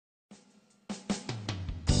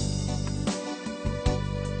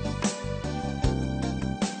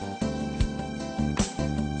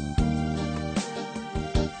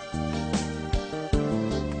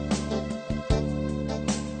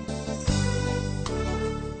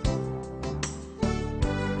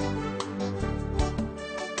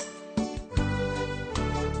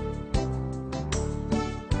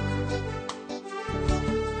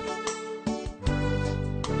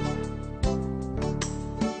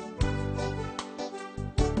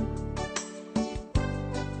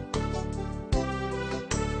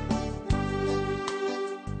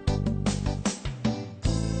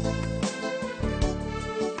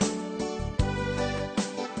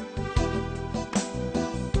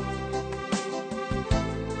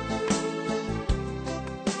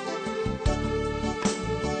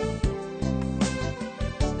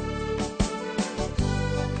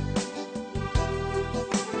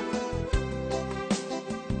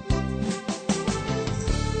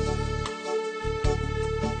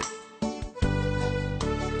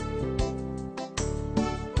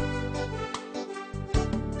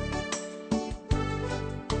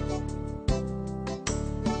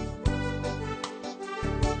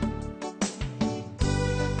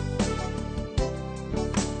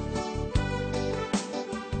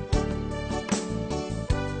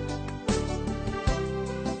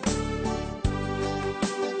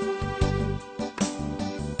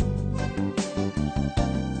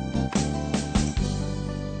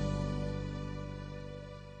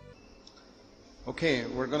Okay,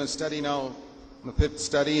 we're going to study now the fifth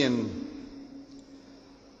study in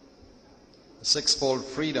the sixfold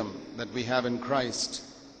freedom that we have in Christ.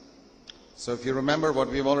 So if you remember what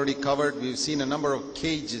we've already covered, we've seen a number of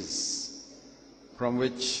cages from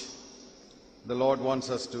which the Lord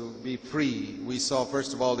wants us to be free. We saw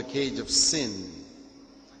first of all the cage of sin.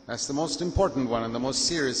 That's the most important one and the most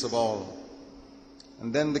serious of all.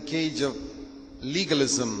 And then the cage of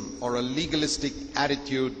legalism, or a legalistic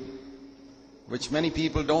attitude, which many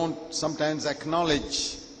people don't sometimes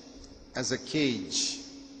acknowledge as a cage.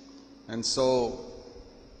 And so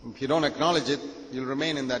if you don't acknowledge it, you'll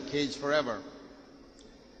remain in that cage forever.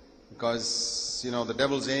 Because, the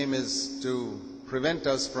devil's aim is to prevent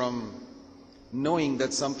us from knowing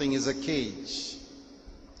that something is a cage.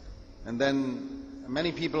 And then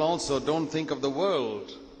many people also don't think of the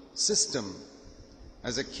world system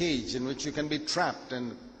as a cage in which you can be trapped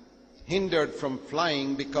and hindered from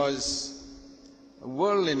flying, because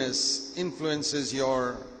worldliness influences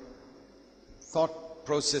your thought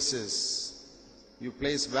processes. You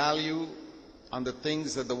place value on the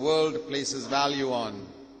things that the world places value on.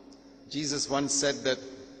 Jesus once said that,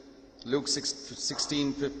 Luke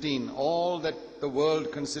 16:15, all that the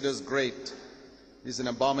world considers great is an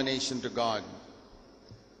abomination to God.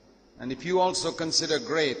 And if you also consider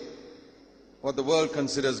great what the world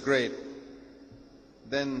considers great,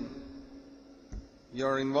 then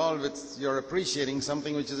you're appreciating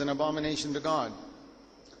something which is an abomination to God.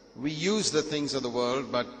 We use the things of the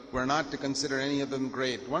world, but we're not to consider any of them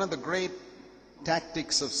great. One of the great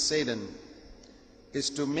tactics of Satan is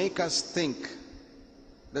to make us think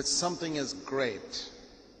that something is great.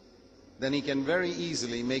 Then he can very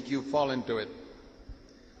easily make you fall into it.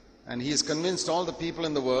 And he has convinced all the people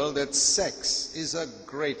in the world that sex is a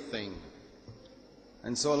great thing.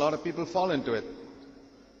 And so a lot of people fall into it.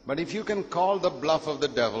 But if you can call the bluff of the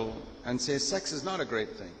devil and say sex is not a great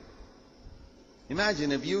thing.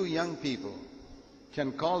 Imagine if you young people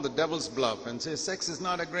can call the devil's bluff and say sex is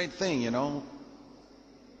not a great thing,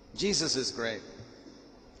 Jesus is great.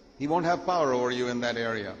 He won't have power over you in that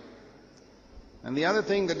area. And the other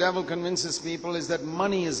thing the devil convinces people is that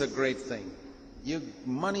money is a great thing.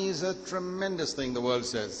 Money is a tremendous thing, the world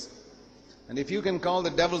says. And if you can call the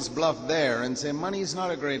devil's bluff there and say money is not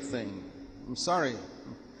a great thing, I'm sorry,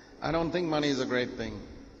 I don't think money is a great thing.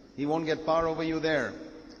 He won't get power over you there.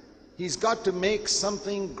 He's got to make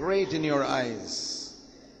something great in your eyes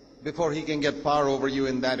before he can get power over you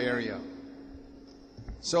in that area.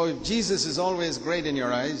 So if Jesus is always great in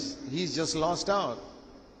your eyes, he's just lost out.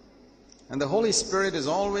 And the Holy Spirit is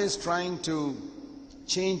always trying to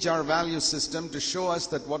change our value system to show us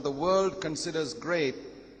that what the world considers great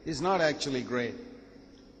is not actually great,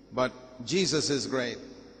 but Jesus is great.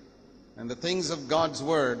 And the things of God's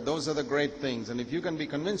Word, those are the great things. And if you can be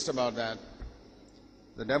convinced about that,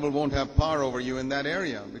 the devil won't have power over you in that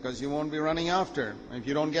area, because you won't be running after. If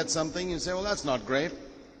you don't get something, you say, well, that's not great.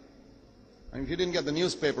 And if you didn't get the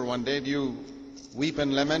newspaper one day, do you weep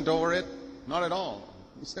and lament over it? Not at all.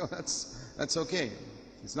 You say, well, that's okay.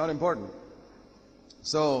 It's not important.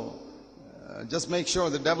 So just make sure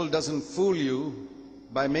the devil doesn't fool you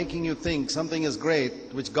by making you think something is great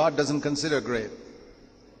which God doesn't consider great.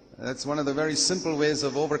 That's one of the very simple ways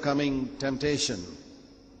of overcoming temptation.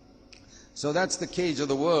 So that's the cage of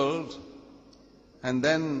the world. And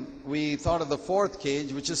then we thought of the fourth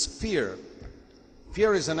cage, which is fear.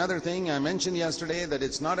 Fear is another thing. I mentioned yesterday that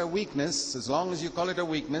it's not a weakness. As long as you call it a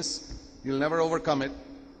weakness, you'll never overcome it.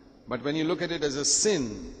 But when you look at it as a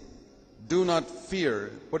sin, do not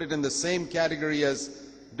fear. Put it in the same category as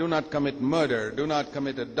do not commit murder, do not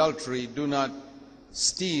commit adultery, do not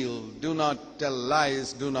steal, do not tell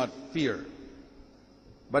lies, do not fear.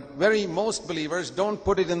 But most believers don't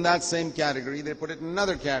put it in that same category. They put it in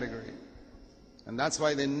another category. And that's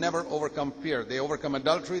why they never overcome fear. They overcome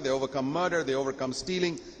adultery, they overcome murder, they overcome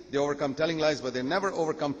stealing, they overcome telling lies, but they never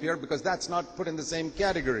overcome fear, because that's not put in the same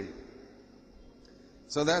category.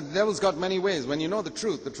 So the devil's got many ways. When you know the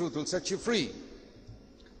truth will set you free.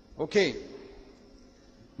 Okay.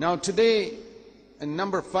 Now today, in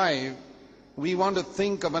number 5, we want to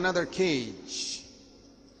think of another cage.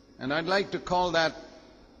 And I'd like to call that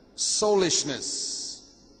soulishness.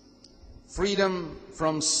 Freedom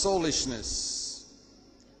from soulishness.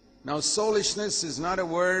 Now soulishness is not a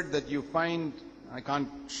word that you find, I can't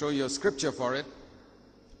show you a scripture for it,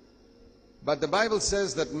 but the Bible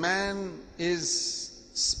says that man is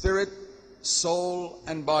spirit, soul,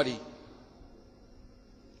 and body.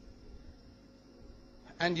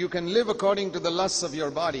 And you can live according to the lusts of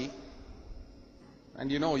your body,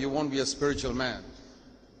 and you won't be a spiritual man.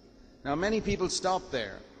 Now many people stop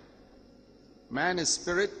there. Man is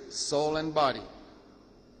spirit, soul, and body.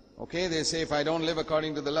 Okay, they say if I don't live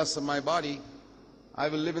according to the lusts of my body, I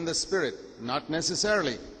will live in the spirit. Not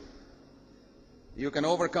necessarily. You can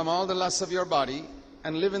overcome all the lusts of your body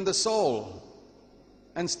and live in the soul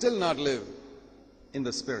and still not live in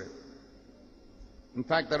the spirit. In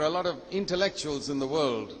fact, there are a lot of intellectuals in the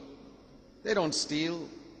world. They don't steal,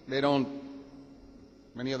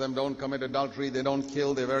 many of them don't commit adultery, they don't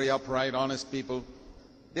kill, they're very upright, honest people.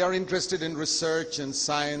 They are interested in research and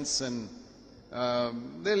science, and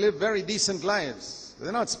they live very decent lives.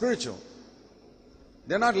 They're not spiritual.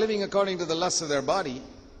 They're not living according to the lusts of their body.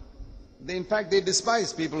 In fact, they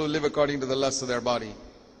despise people who live according to the lusts of their body.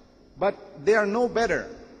 But they are no better,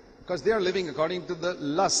 because they are living according to the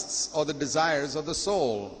lusts or the desires of the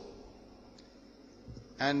soul.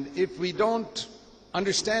 And if we don't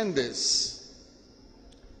understand this,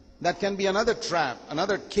 that can be another trap,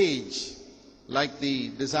 another cage, like the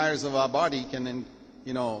desires of our body can,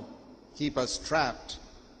 keep us trapped.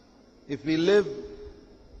 If we live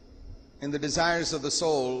in the desires of the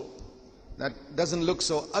soul, that doesn't look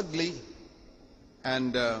so ugly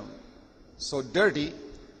and so dirty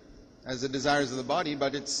as the desires of the body,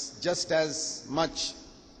 but it's just as much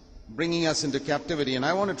bringing us into captivity. And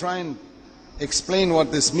I want to try and explain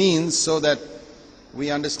what this means so that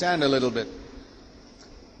we understand a little bit.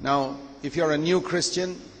 Now, if you're a new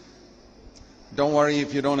Christian, don't worry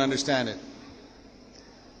if you don't understand it.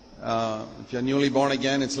 If you're newly born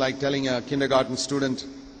again, it's like telling a kindergarten student,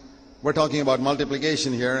 we're talking about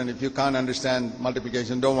multiplication here, and if you can't understand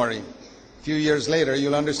multiplication, don't worry. A few years later,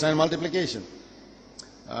 you'll understand multiplication.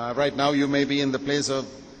 Right now, you may be in the place of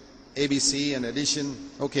ABC and addition.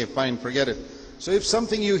 Okay, fine, forget it. So if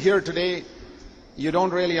something you hear today, you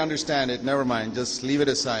don't really understand it, never mind, just leave it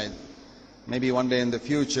aside. Maybe one day in the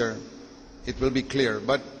future, it will be clear.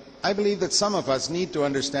 But I believe that some of us need to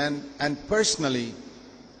understand, and personally,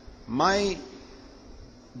 my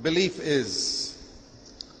belief is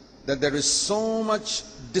that there is so much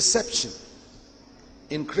deception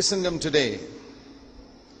in Christendom today,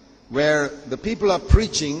 where the people are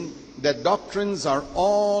preaching that doctrines are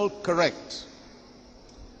all correct,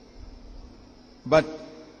 but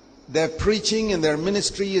their preaching and their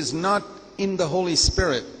ministry is not in the Holy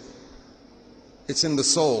Spirit, it's in the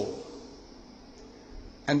soul.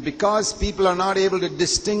 And because people are not able to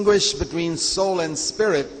distinguish between soul and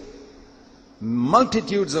spirit,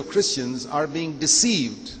 multitudes of Christians are being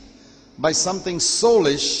deceived by something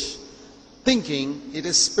soulish, thinking it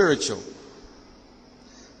is spiritual.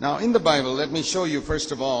 Now, in the Bible, let me show you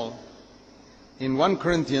first of all, in 1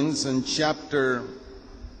 Corinthians in chapter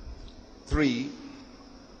 3,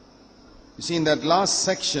 you see in that last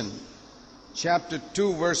section, chapter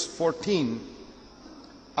 2 verse 14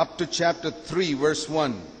 up to chapter 3 verse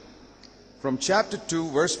 1. From chapter 2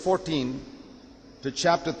 verse 14 to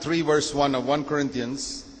chapter 3 verse 1 of 1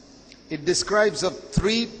 Corinthians, it describes of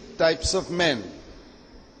three types of men.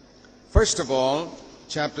 First of all,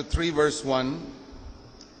 chapter 3 verse 1,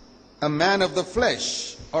 a man of the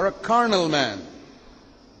flesh, or a carnal man.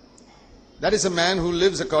 That is a man who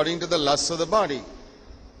lives according to the lusts of the body.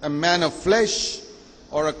 A man of flesh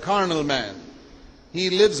or a carnal man. He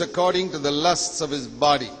lives according to the lusts of his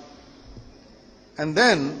body. And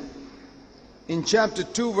then, in chapter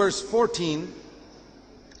 2 verse 14,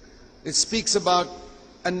 it speaks about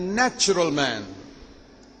a natural man.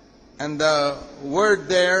 And the word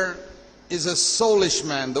there is a soulish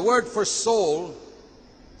man. The word for soul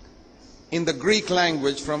in the Greek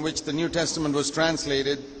language from which the New Testament was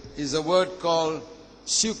translated is a word called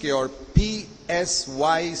psyche, or P-S-Y-C-H-E,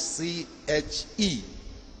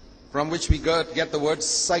 from which we get the word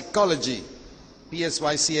psychology.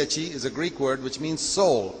 P-S-Y-C-H-E is a Greek word which means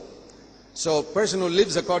soul. So a person who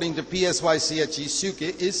lives according to P-S-Y-C-H-E,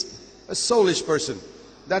 psyche, is a soulish person.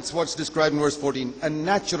 That's what's described in verse 14. A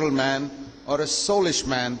natural man or a soulish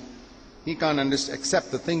man, he can't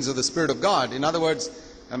accept the things of the Spirit of God. In other words,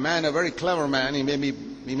 a man, a very clever man, he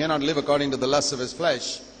may not live according to the lusts of his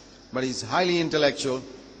flesh, but he's highly intellectual,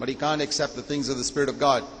 but he can't accept the things of the Spirit of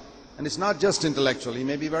God. And it's not just intellectual, he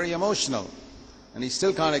may be very emotional, and he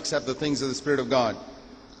still can't accept the things of the Spirit of God.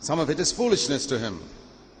 Some of it is foolishness to him,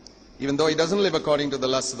 even though he doesn't live according to the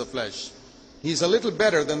lusts of the flesh. He's a little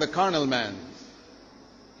better than the carnal man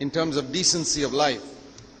in terms of decency of life.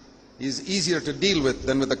 He's easier to deal with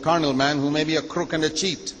than with the carnal man who may be a crook and a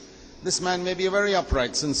cheat. This man may be a very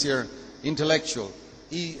upright, sincere intellectual.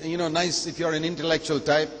 Nice if you're an intellectual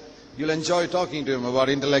type, you'll enjoy talking to him about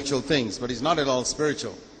intellectual things, but he's not at all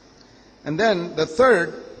spiritual. And then the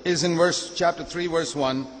third is in chapter 3 verse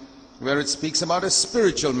 1, where it speaks about a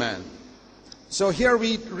spiritual man. So here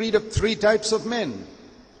we read of three types of men: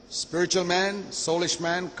 spiritual man, soulish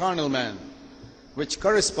man, carnal man. which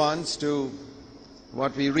corresponds to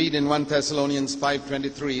what we read in 1 Thessalonians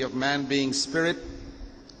 5:23 of man being spirit,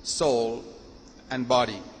 soul, and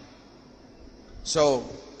body. So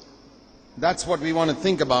that's what we want to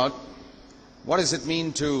think about. What does it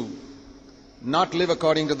mean to not live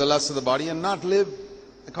according to the lusts of the body and not live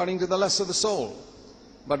according to the lusts of the soul,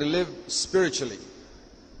 but to live spiritually?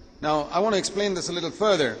 Now, I want to explain this a little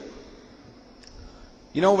further.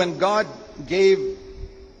 You know, when God gave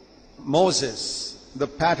Moses the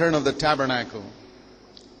pattern of the tabernacle,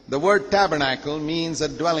 the word tabernacle means a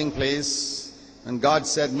dwelling place, and God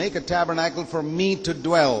said, make a tabernacle for me to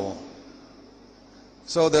dwell.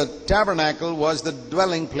 So the tabernacle was the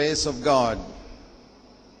dwelling place of God.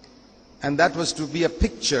 And that was to be a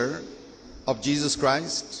picture of Jesus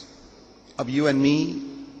Christ, of you and me,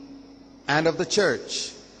 and of the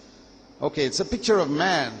church. Okay, it's a picture of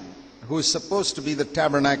man who is supposed to be the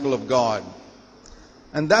tabernacle of God.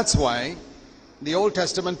 And that's why the Old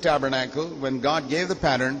Testament tabernacle, when God gave the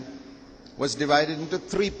pattern, was divided into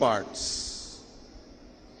 3 parts.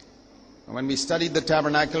 When we studied the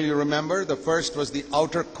tabernacle, you remember, the first was the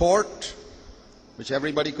outer court, which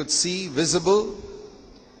everybody could see, visible.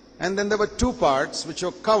 And then there were 2 parts which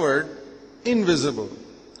were covered, invisible,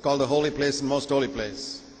 called the holy place and most holy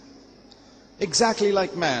place. Exactly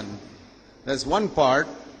like man. There's 1 part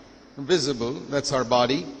visible, that's our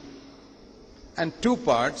body, and 2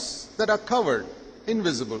 parts that are covered,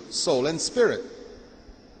 invisible, soul and spirit.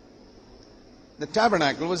 The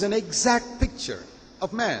tabernacle was an exact picture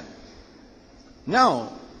of man.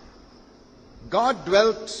 Now, God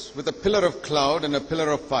dwelt with a pillar of cloud and a pillar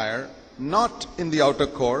of fire, not in the outer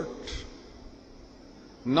court,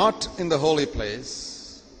 not in the holy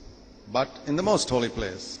place, but in the most holy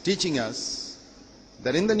place, teaching us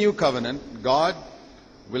that in the new covenant, God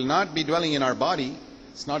will not be dwelling in our body.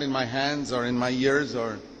 It's not in my hands or in my ears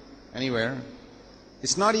or anywhere.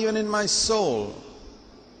 It's not even in my soul.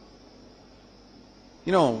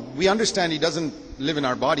 You know, we understand He doesn't live in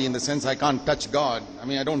our body in the sense I can't touch God. I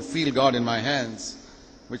mean, I don't feel God in my hands,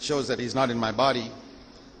 which shows that He's not in my body.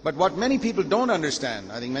 But what many people don't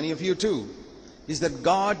understand, I think many of you too, is that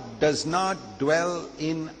God does not dwell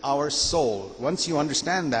in our soul. Once you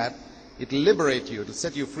understand that, it will liberate you, it will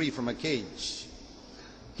set you free from a cage.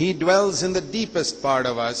 He dwells in the deepest part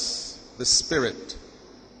of us, the spirit.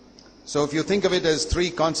 So if you think of it as 3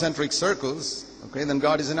 concentric circles, okay, then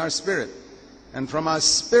God is in our spirit. And from our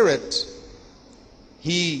spirit,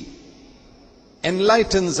 He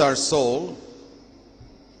enlightens our soul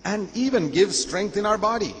and even gives strength in our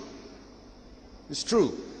body. It's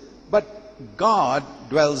true. But God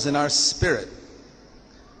dwells in our spirit.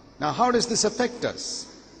 Now, how does this affect us?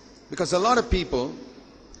 Because a lot of people,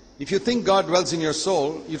 if you think God dwells in your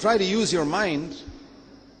soul, you try to use your mind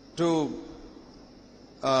to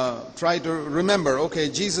try to remember, okay,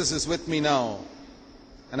 Jesus is with me now,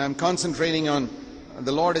 and I'm concentrating on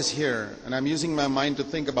the Lord is here, and I'm using my mind to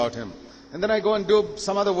think about Him. And then I go and do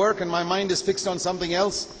some other work, and my mind is fixed on something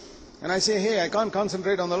else, and I say, hey, I can't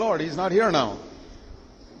concentrate on the Lord, He's not here now.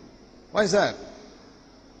 Why is that?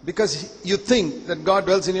 Because you think that God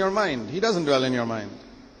dwells in your mind. He doesn't dwell in your mind.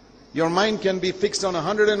 Your mind can be fixed on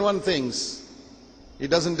 101 things. It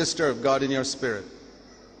doesn't disturb God in your spirit.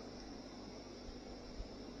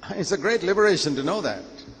 It's a great liberation to know that.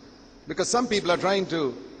 Because some people are trying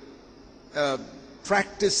to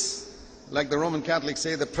practice, like the Roman Catholics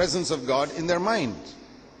say, the presence of God in their mind.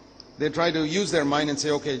 They try to use their mind and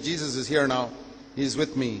say, okay, Jesus is here now. He's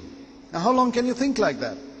with me. Now, how long can you think like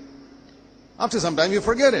that? After some time, you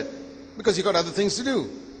forget it. Because you've got other things to do.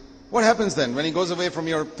 What happens then? When He goes away from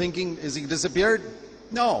your thinking, is He disappeared?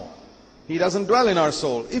 No. He doesn't dwell in our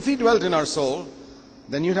soul. If He dwelt in our soul,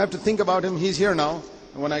 then you'd have to think about Him. He's here now.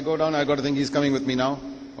 And when I go down, I've got to think He's coming with me now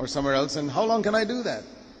or somewhere else. And how long can I do that?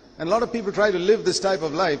 And a lot of people try to live this type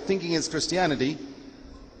of life thinking it's Christianity.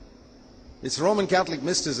 It's Roman Catholic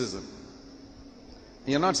mysticism.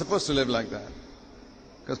 You're not supposed to live like that.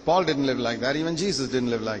 Because Paul didn't live like that. Even Jesus didn't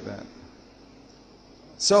live like that.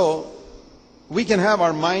 So, we can have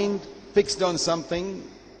our mind fixed on something,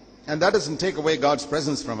 and that doesn't take away God's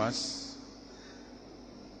presence from us.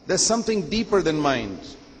 There's something deeper than mind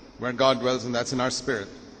where God dwells, and that's in our spirit.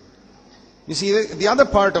 You see, the other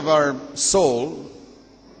part of our soul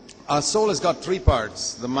has got 3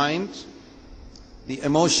 parts. The mind, the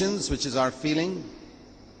emotions, which is our feeling,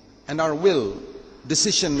 and our will,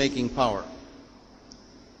 decision-making power.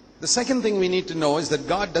 The second thing we need to know is that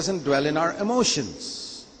God doesn't dwell in our emotions.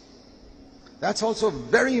 That's also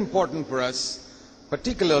very important for us,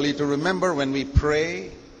 particularly to remember when we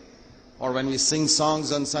pray, or when we sing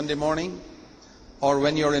songs on Sunday morning, or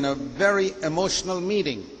when you're in a very emotional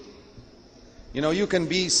meeting. You know, you can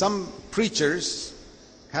be, some preachers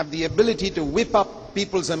have the ability to whip up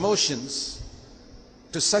people's emotions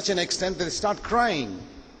to such an extent that they start crying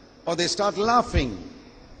or they start laughing.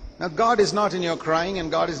 Now, God is not in your crying and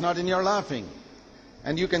God is not in your laughing.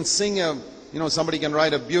 And you can sing somebody can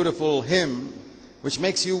write a beautiful hymn which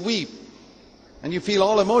makes you weep and you feel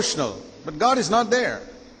all emotional, but God is not there.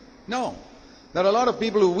 No. There are a lot of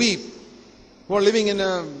people who weep who are living in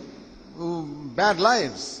bad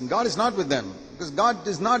lives, and God is not with them, because God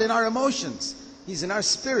is not in our emotions. He's in our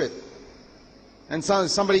spirit. And so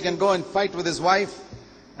somebody can go and fight with his wife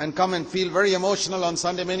and come and feel very emotional on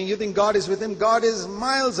Sunday morning. You think God is with him? God is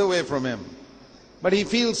miles away from him. But he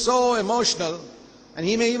feels so emotional, and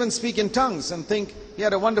he may even speak in tongues and think he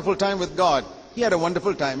had a wonderful time with God. He had a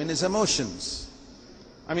wonderful time in his emotions.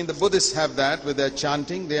 I mean, the Buddhists have that with their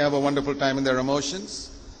chanting. They have a wonderful time in their emotions.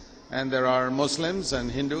 And there are Muslims and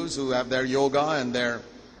Hindus who have their yoga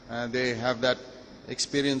and they have that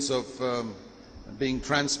experience of being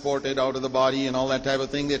transported out of the body and all that type of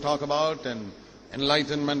thing they talk about, and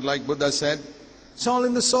enlightenment, like Buddha said. It's all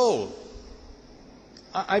in the soul.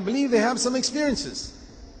 I believe they have some experiences.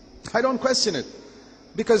 I don't question it,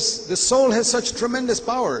 because the soul has such tremendous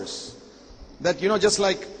powers that, just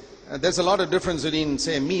like there's a lot of difference between,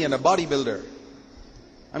 say, me and a bodybuilder.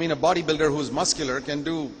 I mean, a bodybuilder who's muscular can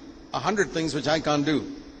do 100 things which I can't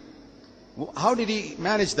do. How did he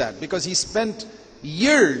manage that? Because he spent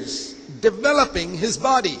years developing his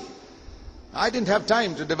body. I didn't have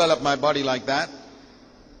time to develop my body like that.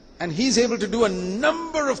 And he's able to do a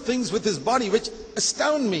number of things with his body which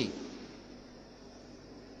astound me.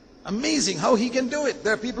 Amazing how he can do it.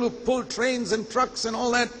 There are people who pull trains and trucks and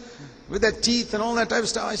all that with their teeth and all that type of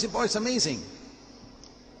stuff. I say, boy, it's amazing.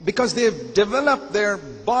 Because they've developed their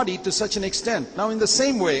body to such an extent. Now, in the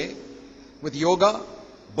same way, with yoga,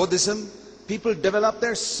 Buddhism, people develop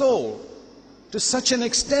their soul to such an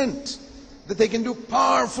extent that they can do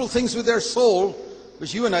powerful things with their soul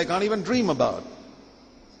which you and I can't even dream about.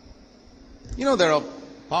 There are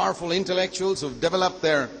powerful intellectuals who've developed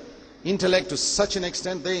their intellect to such an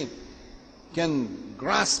extent they can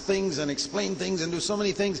grasp things and explain things and do so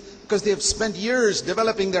many things because they have spent years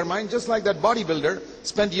developing their mind, just like that bodybuilder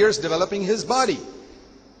spent years developing his body.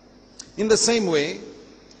 In the same way,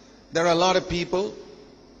 there are a lot of people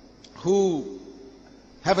who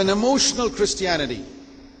have an emotional Christianity.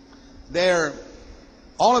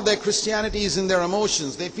 All of their Christianity is in their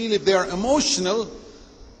emotions. They feel if they are emotional,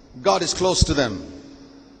 God is close to them.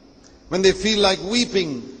 When they feel like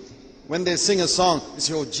weeping, when they sing a song, they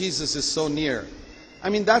say, oh, Jesus is so near. I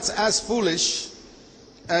mean, that's as foolish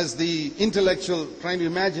as the intellectual trying to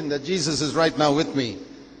imagine that Jesus is right now with me.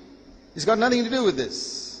 It's got nothing to do with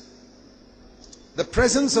this. The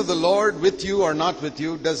presence of the Lord with you or not with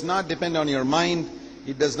you does not depend on your mind.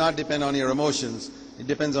 It does not depend on your emotions. It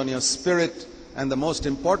depends on your spirit. And the most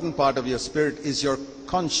important part of your spirit is your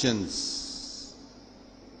conscience.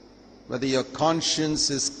 Whether your conscience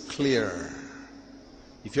is clear.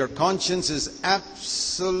 If your conscience is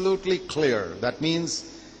absolutely clear, that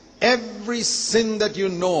means every sin that you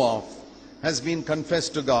know of has been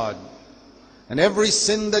confessed to God. And every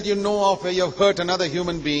sin that you know of where you have hurt another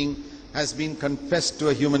human being has been confessed to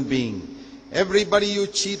a human being. Everybody you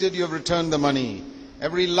cheated, you have returned the money.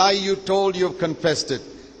 Every lie you told, you have confessed it.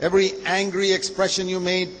 Every angry expression you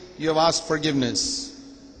made, you have asked forgiveness.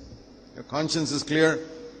 Your conscience is clear,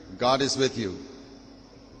 God is with you.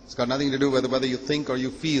 It's got nothing to do with whether you think or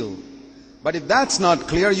you feel. But if that's not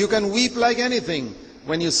clear, you can weep like anything.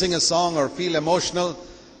 When you sing a song or feel emotional,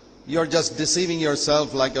 you're just deceiving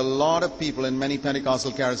yourself like a lot of people in many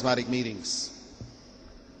Pentecostal charismatic meetings.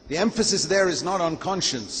 The emphasis there is not on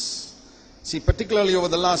conscience. See, particularly over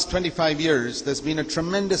the last 25 years, there's been a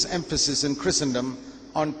tremendous emphasis in Christendom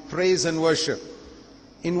on praise and worship.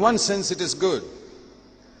 In one sense, it is good.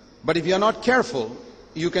 But if you're not careful,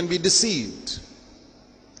 you can be deceived.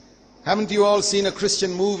 Haven't you all seen a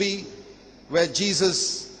Christian movie where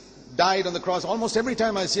Jesus died on the cross? Almost every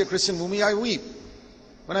time I see a Christian movie, I weep.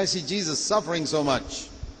 When I see Jesus suffering so much.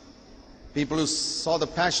 People who saw the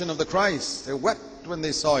Passion of the Christ, they wept when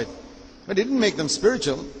they saw it. But it didn't make them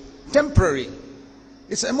spiritual. Temporary.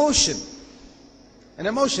 It's emotion. And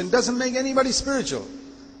emotion doesn't make anybody spiritual.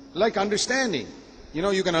 Like understanding.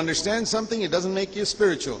 You can understand something, it doesn't make you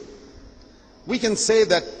spiritual. We can say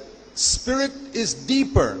that spirit is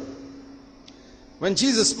deeper. When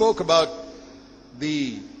Jesus spoke about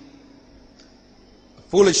the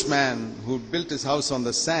foolish man who built his house on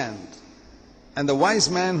the sand, and the wise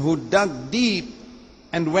man who dug deep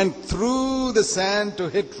and went through the sand to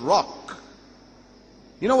hit rock.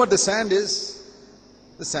 You know what the sand is?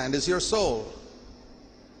 The sand is your soul.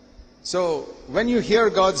 So when you hear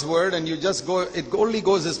God's word and you just go, it only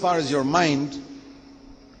goes as far as your mind,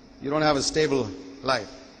 you don't have a stable life.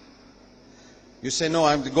 You say, no,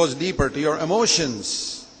 it goes deeper to your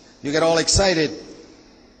emotions. You get all excited.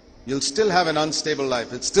 You'll still have an unstable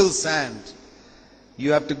life. It's still sand.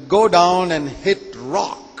 You have to go down and hit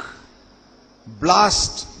rock.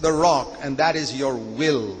 Blast the rock, and that is your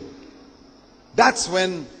will. That's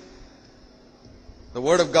when the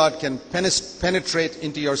Word of God can penetrate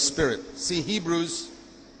into your spirit. See Hebrews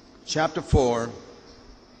chapter 4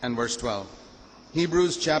 and verse 12.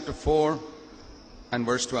 Hebrews chapter 4 and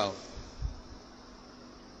verse 12.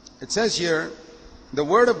 It says here, the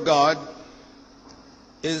Word of God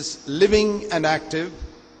is living and active,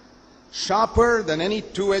 sharper than any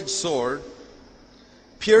two-edged sword,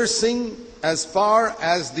 piercing as far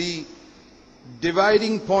as the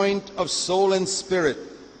dividing point of soul and spirit.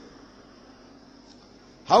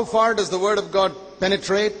 How far does the Word of God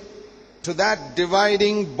penetrate? To that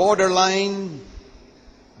dividing borderline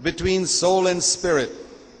between soul and spirit.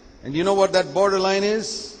 And you know what that borderline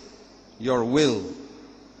is? Your will.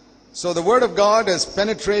 So the Word of God has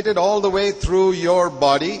penetrated all the way through your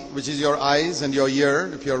body, which is your eyes and your ear,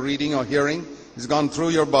 if you're reading or hearing. It's gone through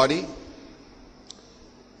your body.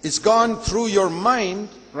 It's gone through your mind.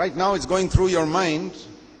 Right now it's going through your mind.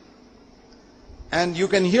 And you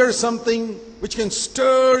can hear something which can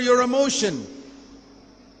stir your emotion.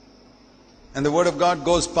 And the Word of God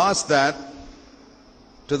goes past that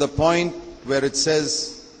to the point where it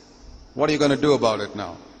says, what are you going to do about it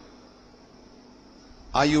now?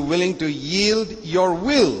 Are you willing to yield your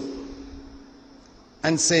will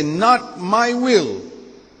and say, not my will,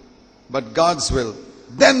 but God's will?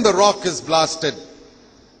 Then the rock is blasted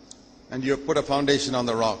and you have put a foundation on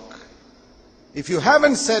the rock. If you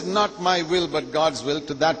haven't said, not my will, but God's will,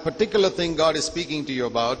 to that particular thing God is speaking to you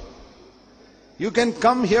about, you can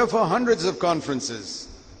come here for hundreds of conferences.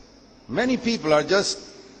 Many people are just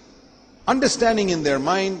understanding in their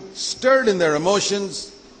mind, stirred in their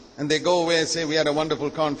emotions, and they go away and say, we had a wonderful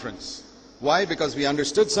conference. Why? Because we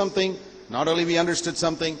understood something. Not only we understood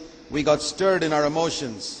something, we got stirred in our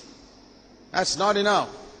emotions. That's not enough.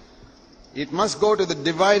 It must go to the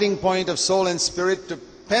dividing point of soul and spirit to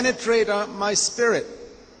penetrate my spirit.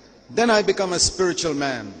 Then I become a spiritual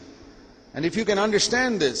man. And if you can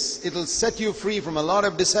understand this, it'll set you free from a lot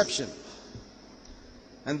of deception.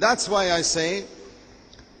 And that's why I say,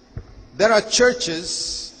 there are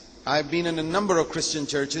churches, I've been in a number of Christian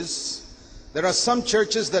churches, there are some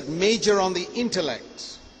churches that major on the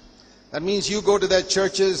intellect. That means you go to their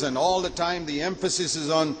churches and all the time the emphasis is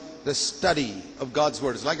on the study of God's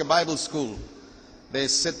Word. It's like a Bible school. They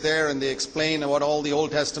sit there and they explain what all the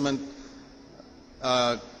Old Testament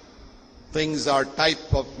things are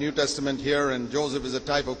type of New Testament here, and Joseph is a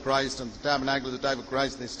type of Christ, and the tabernacle is a type of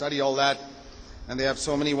Christ. They study all that, and they have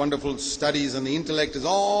so many wonderful studies, and the intellect is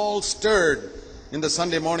all stirred in the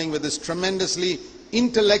Sunday morning with this tremendously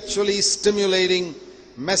intellectually stimulating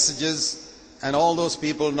messages, and all those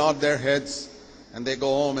people nod their heads and they go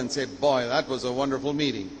home and say, boy, that was a wonderful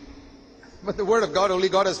meeting. But the Word of God only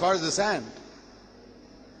got as far as the sand.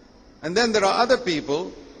 And then there are other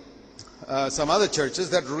people, some other churches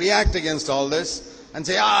that react against all this and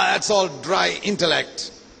say, that's all dry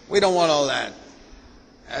intellect. We don't want all that.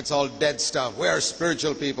 That's all dead stuff. We are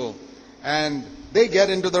spiritual people. And they get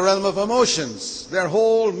into the realm of emotions. Their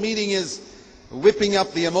whole meeting is whipping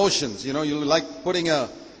up the emotions. You know, you like putting a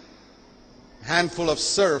handful of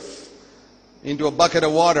surf into a bucket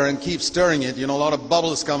of water and keep stirring it. You know, a lot of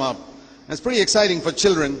bubbles come up. And it's pretty exciting for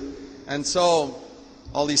children. And so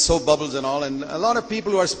all these soap bubbles and all, and a lot of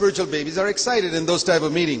people who are spiritual babies are excited in those type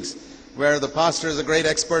of meetings where the pastor is a great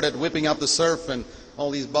expert at whipping up the surf and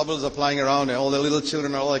all these bubbles are flying around and all the little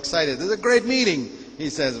children are all excited. This is a great meeting, he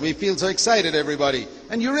says. We feel so excited, everybody.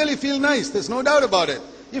 And you really feel nice. There's no doubt about it.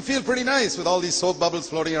 You feel pretty nice with all these soap bubbles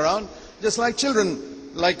floating around, just like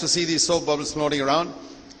children like to see these soap bubbles floating around.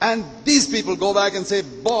 And these people go back and say,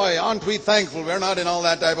 boy, aren't we thankful we're not in all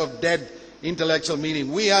that type of dead intellectual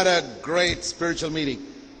meeting. We had a great spiritual meeting.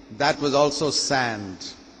 That was also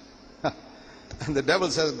sand. And the devil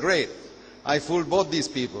says, great, I fooled both these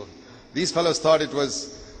people. These fellows thought it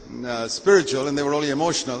was spiritual and they were only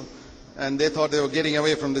emotional, and they thought they were getting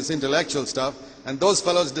away from this intellectual stuff, and those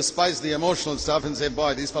fellows despise the emotional stuff and say,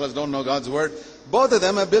 boy, these fellows don't know God's Word. Both of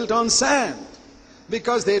them are built on sand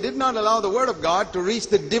because they did not allow the Word of God to reach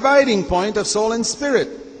the dividing point of soul and spirit.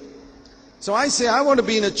 So I say, I want to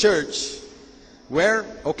be in a church where,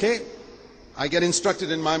 okay, I get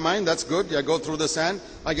instructed in my mind, that's good. I go through the sand.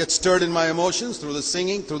 I get stirred in my emotions through the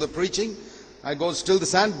singing, through the preaching. I go still the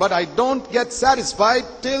sand, but I don't get satisfied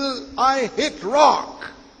till I hit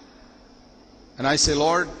rock. And I say,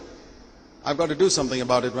 Lord, I've got to do something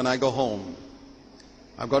about it when I go home.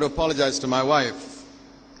 I've got to apologize to my wife.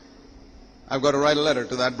 I've got to write a letter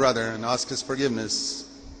to that brother and ask his forgiveness.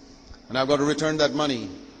 And I've got to return that money.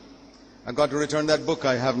 I've got to return that book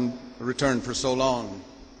I haven't returned for so long.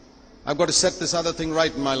 I've got to set this other thing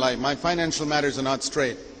right in my life. My financial matters are not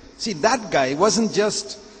straight. See, that guy wasn't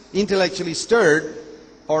just intellectually stirred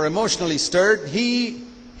or emotionally stirred. He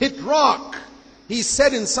hit rock. He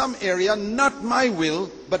said in some area, not my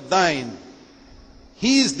will, but thine.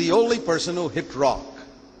 He's the only person who hit rock.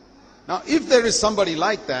 Now, if there is somebody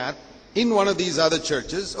like that in one of these other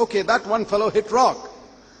churches, okay, that one fellow hit rock.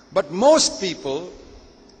 But most people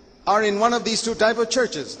are in one of these two types of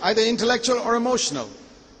churches, either intellectual or emotional.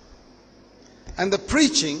 And the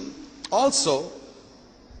preaching also,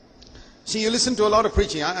 see, you listen to a lot of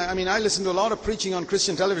preaching. I mean, I listen to a lot of preaching on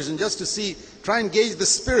Christian television just to try and gauge the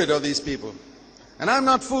spirit of these people. And I'm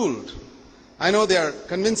not fooled. I know they are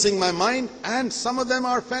convincing my mind, and some of them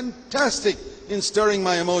are fantastic in stirring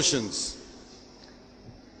my emotions.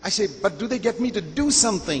 I say, but do they get me to do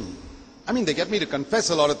something? I mean, they get me to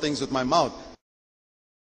confess a lot of things with my mouth.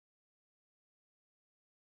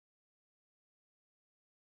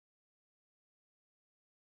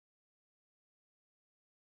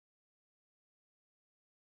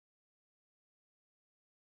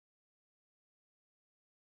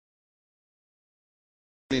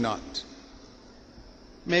 Not.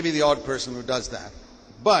 Maybe the odd person who does that.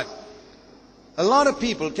 But a lot of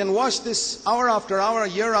people can watch this hour after hour,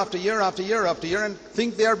 year after year after year after year, and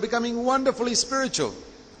think they are becoming wonderfully spiritual.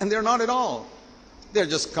 And they're not at all. They're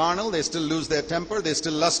just carnal. They still lose their temper. They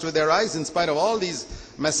still lust with their eyes in spite of all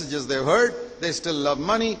these messages they've heard. They still love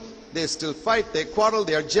money. They still fight. They quarrel.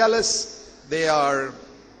 They are jealous. They are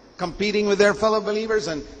competing with their fellow believers,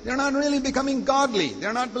 and they're not really becoming godly.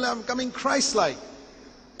 They're not becoming Christ-like.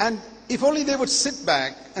 And if only they would sit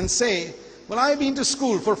back and say, well, I've been to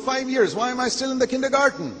school for 5 years. Why am I still in the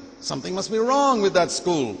kindergarten? Something must be wrong with that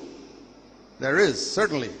school. There is,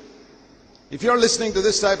 certainly. If you're listening to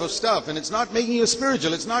this type of stuff and it's not making you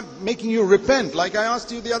spiritual, it's not making you repent, like I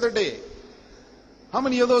asked you the other day. How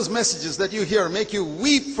many of those messages that you hear make you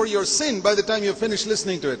weep for your sin by the time you finish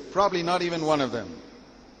listening to it? Probably not even one of them.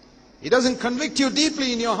 It doesn't convict you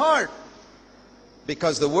deeply in your heart.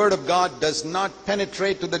 Because the Word of God does not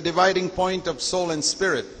penetrate to the dividing point of soul and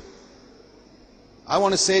spirit. I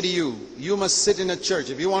want to say to you, you must sit in a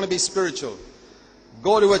church. If you want to be spiritual,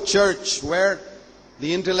 go to a church where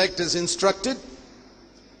the intellect is instructed,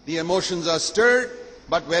 the emotions are stirred,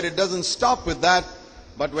 but where it doesn't stop with that,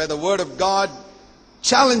 but where the Word of God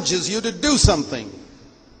challenges you to do something.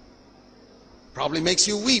 Probably makes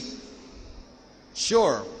you weep.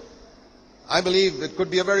 Sure. I believe it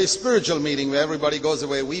could be a very spiritual meeting where everybody goes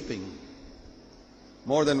away weeping,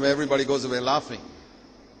 more than where everybody goes away laughing.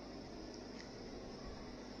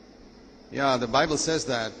 Yeah, the Bible says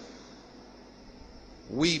that.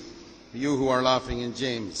 Weep, you who are laughing, in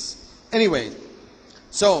James. Anyway,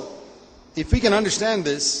 so if we can understand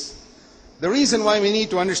this, the reason why we need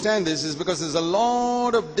to understand this is because there's a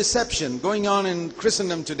lot of deception going on in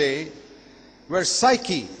Christendom today, where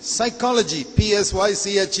psychology,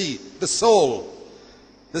 P-S-Y-C-H-E, the soul,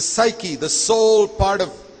 the psyche, the soul part of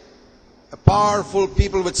powerful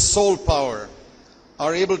people with soul power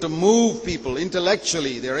are able to move people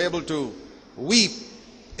intellectually. They're able to weep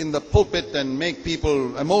in the pulpit and make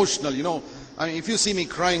people emotional. You know, I mean, if you see me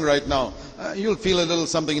crying right now, you'll feel a little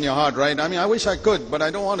something in your heart, right? I mean, I wish I could, but I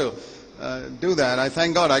don't want to do that. I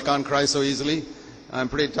thank God I can't cry so easily. I'm a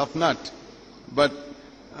pretty tough nut. But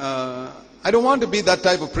I don't want to be that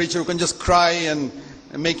type of preacher who can just cry and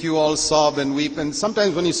make you all sob and weep. And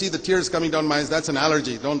sometimes when you see the tears coming down my eyes, that's an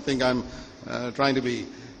allergy. Don't think I'm trying to be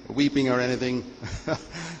weeping or anything.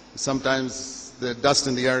 Sometimes the dust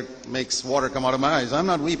in the air makes water come out of my eyes. I'm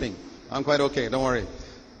not weeping. I'm quite okay, don't worry.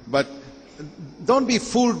 But don't be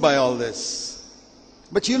fooled by all this.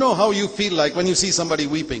 But you know how you feel like when you see somebody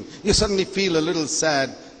weeping. You suddenly feel a little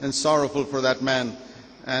sad and sorrowful for that man.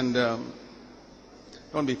 And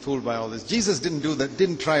don't be fooled by all this. Jesus didn't do that,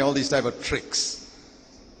 didn't try all these type of tricks.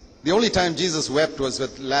 The only time Jesus wept was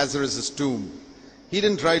at Lazarus' tomb. He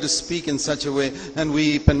didn't try to speak in such a way and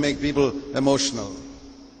weep and make people emotional.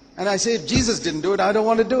 And I say, if Jesus didn't do it, I don't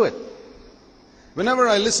want to do it. Whenever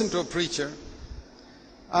I listen to a preacher,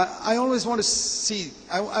 I always want to see,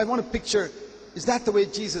 I want to picture, is that the way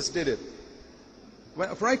Jesus did it?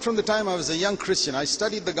 Right from the time I was a young Christian, I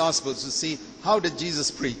studied the Gospels to see how did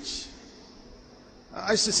Jesus preach.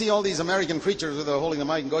 I used to see all these American preachers with holding the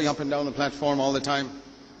mic and going up and down the platform all the time.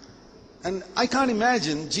 And I can't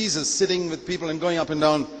imagine Jesus sitting with people and going up and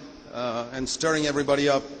down and stirring everybody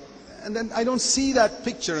up And then I don't see that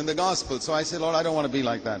picture in the gospel. So I say, Lord, I don't want to be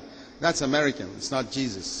like that. That's American. It's not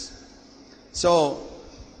Jesus. So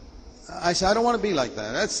I say, I don't want to be like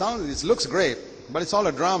that. It looks great, but it's all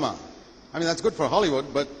a drama. I mean, that's good for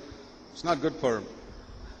Hollywood, but it's not good for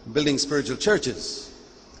building spiritual churches.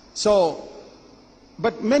 So,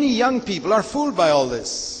 but many young people are fooled by all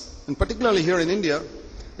this. And particularly here in India,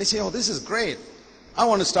 they say, oh, this is great. I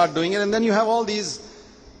want to start doing it. And then you have all these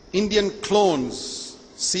Indian clones,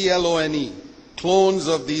 C-L-O-N-E, clones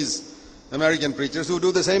of these American preachers who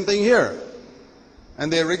do the same thing here.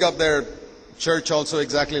 And they rig up their church also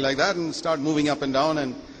exactly like that and start moving up and down,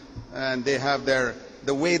 and they have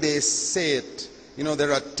the way they say it. You know,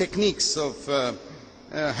 there are techniques of,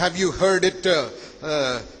 have you heard it?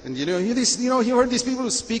 And you heard these people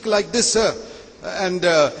who speak like this, and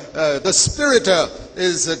the Spirit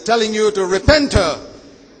is telling you to repent.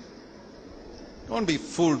 Don't be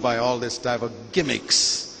fooled by all this type of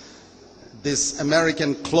gimmicks. These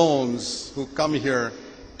American clones who come here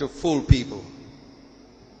to fool people.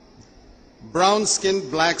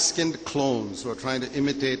 Brown-skinned, black-skinned clones who are trying to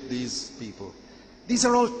imitate these people. These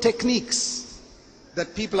are all techniques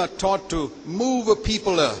that people are taught to move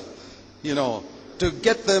people, to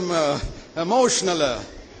get them emotional.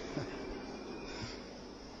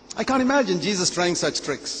 I can't imagine Jesus trying such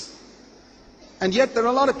tricks. And yet there are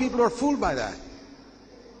a lot of people who are fooled by that.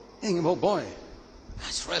 Thinking, oh boy,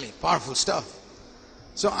 that's really powerful stuff.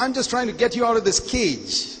 So I'm just trying to get you out of this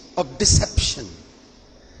cage of deception.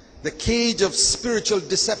 The cage of spiritual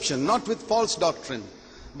deception, not with false doctrine,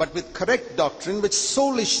 but with correct doctrine, with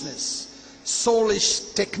soulishness,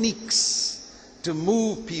 soulish techniques to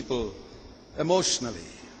move people emotionally.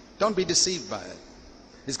 Don't be deceived by it.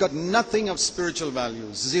 It's got nothing of spiritual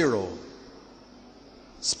value, zero.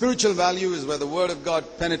 Spiritual value is where the Word of God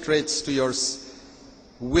penetrates to your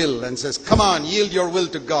will and says, come on, yield your will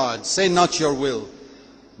to God. Say not your will,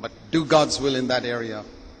 but do God's will in that area.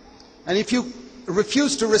 And if you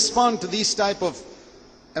refuse to respond to these type of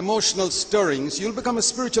emotional stirrings, you'll become a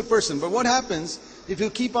spiritual person. But what happens if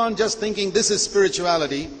you keep on just thinking this is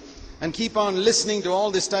spirituality and keep on listening to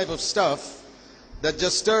all this type of stuff that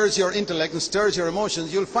just stirs your intellect and stirs your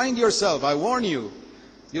emotions? You'll find yourself, I warn you,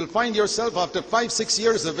 you'll find yourself after 5-6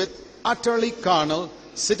 years of it utterly carnal,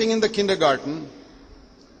 sitting in the kindergarten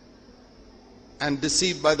and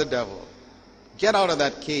deceived by the devil. Get out of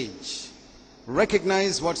that cage.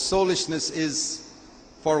 Recognize what soulishness is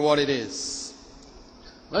for what it is.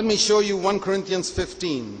 Let me show you 1 Corinthians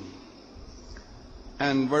 15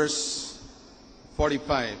 and verse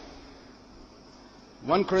 45.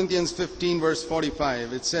 1 Corinthians 15 verse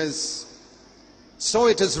 45. It says, so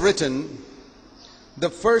it is written, the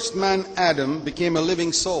first man Adam became a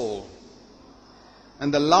living soul,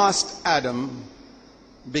 and the last Adam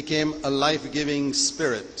became a life-giving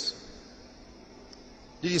spirit.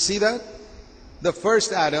 Did you see that? The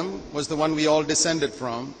first Adam was the one we all descended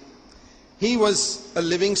from. He was a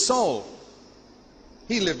living soul.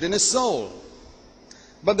 He lived in his soul.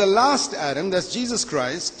 But the last Adam, that's Jesus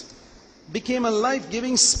Christ, became a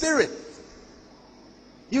life-giving spirit.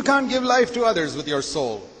 You can't give life to others with your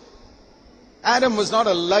soul. Adam was not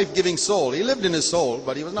a life-giving soul. He lived in his soul,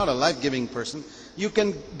 but he was not a life-giving person. You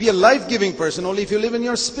can be a life-giving person only if you live in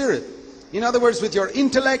your spirit. In other words, with your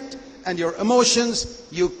intellect and your emotions,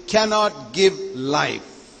 you cannot give life.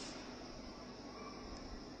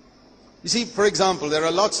 You see, for example, there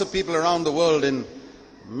are lots of people around the world in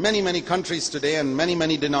many, many countries today and many,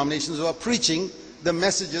 many denominations who are preaching the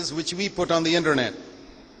messages which we put on the internet.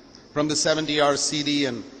 From the 70-hour CD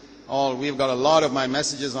and all, we've got a lot of my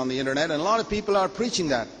messages on the internet, and a lot of people are preaching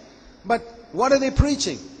that. But what are they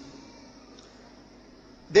preaching?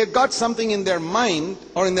 They've got something in their mind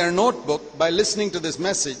or in their notebook by listening to this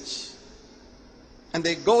message, and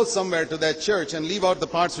they go somewhere to their church and leave out the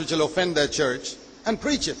parts which will offend their church and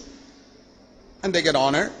preach it. And they get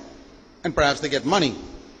honor, and perhaps they get money.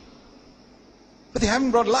 But they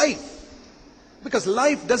haven't brought life. Because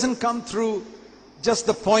life doesn't come through just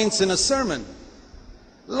the points in a sermon.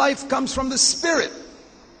 Life comes from the Spirit.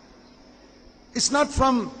 It's not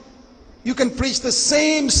from, you can preach the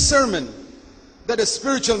same sermon that a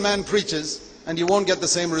spiritual man preaches and you won't get the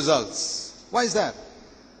same results. Why is that?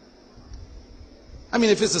 I mean,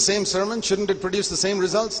 if it's the same sermon, shouldn't it produce the same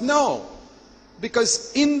results? No.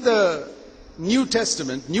 Because in the New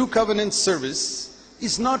Testament, New Covenant service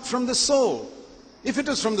is not from the soul. If it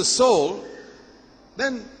was from the soul,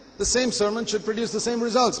 then the same sermon should produce the same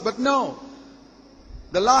results. But no.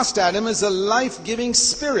 The last Adam is a life-giving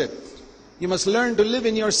spirit. You must learn to live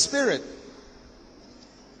in your spirit.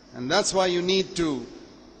 And that's why you need to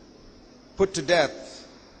put to death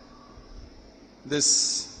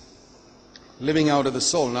this living out of the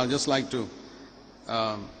soul. And I'd just like to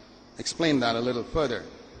explain that a little further.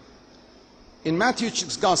 In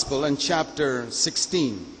Matthew's Gospel in chapter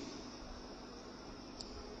 16,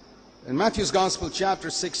 in Matthew's Gospel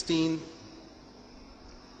chapter 16,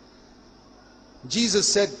 Jesus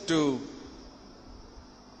said to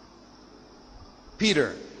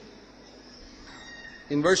Peter,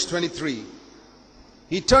 in verse 23,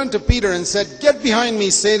 he turned to Peter and said, "Get behind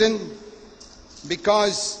me, Satan,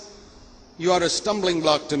 because you are a stumbling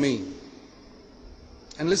block to me."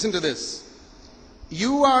 And listen to this.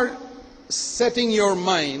 You are setting your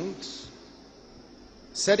mind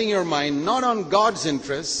not on God's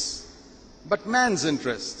interests, but man's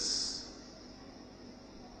interests.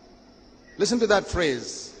 Listen to that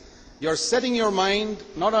phrase. You're setting your mind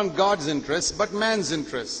not on God's interests, but man's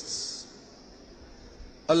interests.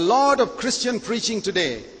 A lot of Christian preaching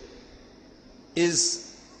today is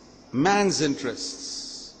man's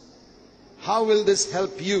interests. How will this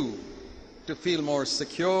help you to feel more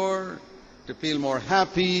secure, to feel more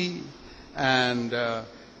happy, and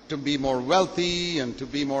to be more wealthy and to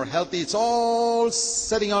be more healthy? It's all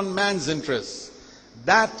setting on man's interests.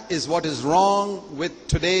 That is what is wrong with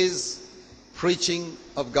today's preaching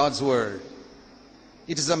of God's Word.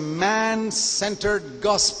 It is a man-centered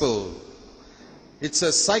gospel. It's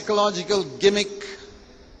a psychological gimmick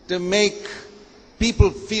to make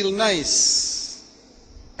people feel nice.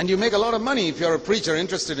 And you make a lot of money if you're a preacher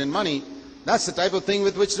interested in money. That's the type of thing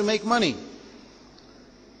with which to make money.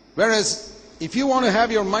 Whereas, if you want to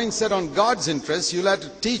have your mindset on God's interests, you'll have to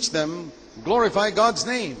teach them, glorify God's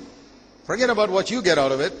name. Forget about what you get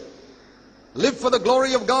out of it. Live for the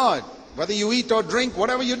glory of God. Whether you eat or drink,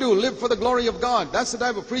 whatever you do, live for the glory of God. That's the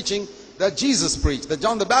type of preaching that Jesus preached, that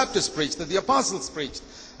John the Baptist preached, that the apostles preached.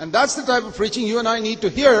 And that's the type of preaching you and I need to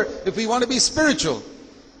hear if we want to be spiritual.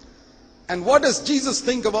 And what does Jesus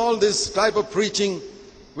think of all this type of preaching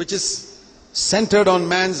which is centered on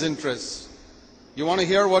man's interests? You want to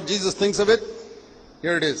hear what Jesus thinks of it?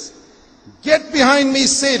 Here it is. Get behind me,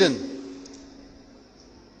 Satan.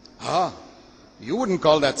 You wouldn't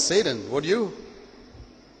call that Satan, would you?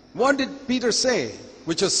 What did Peter say,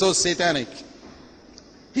 which was so satanic?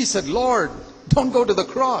 He said, "Lord, don't go to the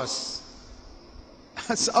cross."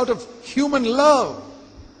 That's out of human love.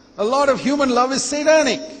 A lot of human love is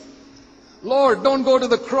satanic. Lord, don't go to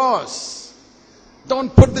the cross.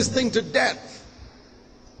 Don't put this thing to death.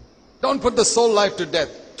 Don't put the soul life to death.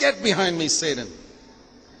 Get behind me, Satan.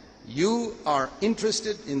 You are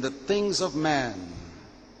interested in the things of man,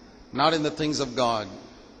 not in the things of God.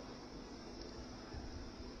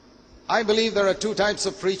 I believe there are two types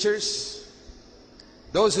of preachers.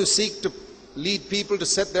 Those who seek to lead people to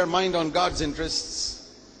set their mind on God's interests,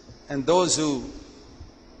 and those who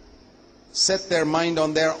set their mind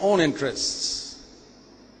on their own interests.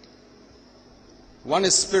 One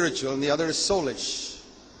is spiritual and the other is soulish.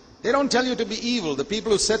 They don't tell you to be evil. The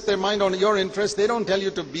people who set their mind on your interests, they don't tell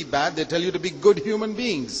you to be bad. They tell you to be good human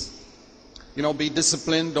beings. You know, be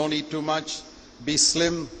disciplined, don't eat too much, be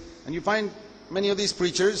slim. And you find many of these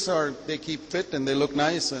preachers they keep fit and they look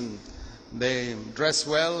nice and they dress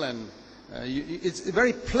well, and it's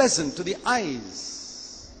very pleasant to the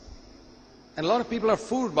eyes. And a lot of people are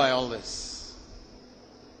fooled by all this.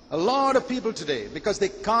 A lot of people today, because they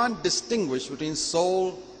can't distinguish between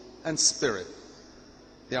soul and spirit.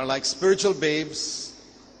 They are like spiritual babes,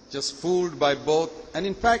 just fooled by both. And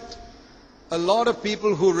in fact, a lot of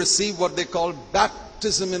people who receive what they call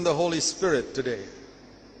baptism in the Holy Spirit today,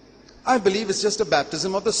 I believe it's just a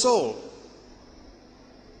baptism of the soul.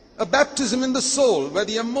 A baptism in the soul where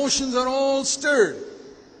the emotions are all stirred.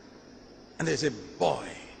 And they say, "Boy,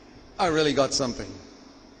 I really got something."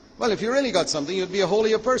 Well, if you really got something, you'd be a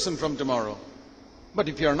holier person from tomorrow. But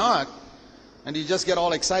if you're not, and you just get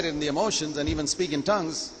all excited in the emotions and even speak in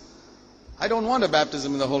tongues, I don't want a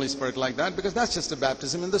baptism in the Holy Spirit like that, because that's just a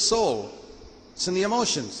baptism in the soul. It's in the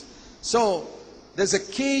emotions. So, there's a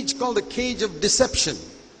cage called the cage of deception.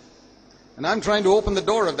 And I'm trying to open the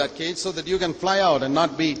door of that cage so that you can fly out and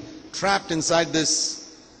not be trapped inside this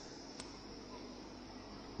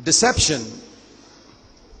deception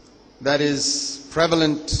that is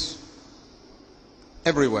prevalent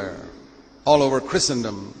everywhere, all over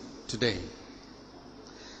Christendom today.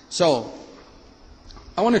 So,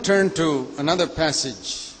 I want to turn to another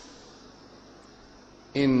passage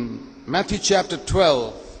in Matthew chapter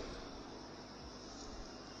 12.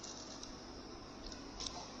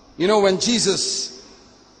 You know, when Jesus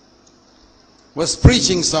was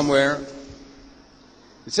preaching somewhere,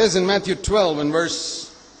 it says in Matthew 12 in verse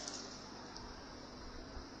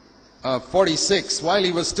 46, while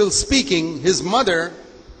he was still speaking, his mother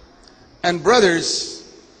and brothers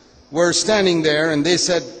were standing there and they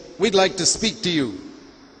said, "We'd like to speak to you."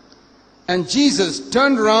 And Jesus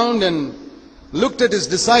turned around and looked at his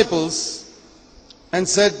disciples and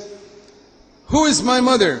said, "Who is my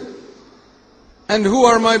mother? And who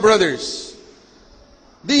are my brothers?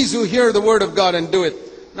 These who hear the word of God and do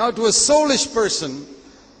it." Now, to a soulish person,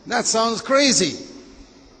 that sounds crazy.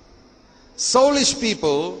 Soulish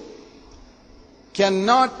people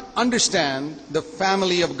cannot understand the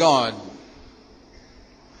family of God.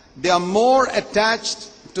 They are more attached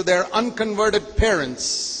to their unconverted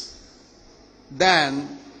parents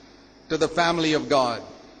than to the family of God.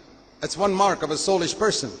 That's one mark of a soulish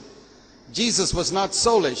person. Jesus was not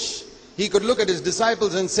soulish. He could look at his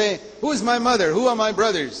disciples and say, "Who is my mother? Who are my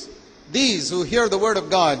brothers? These who hear the word of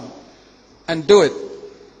God and do it."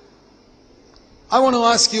 I want to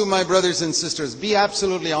ask you, my brothers and sisters, be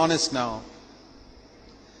absolutely honest now.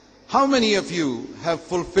 How many of you have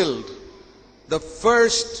fulfilled the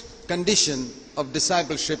first condition of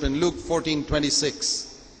discipleship in Luke 14:26?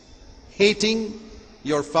 Hating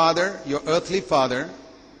your father, your earthly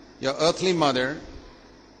mother,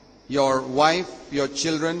 your wife, your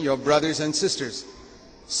children, your brothers and sisters.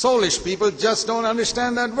 Soulish people just don't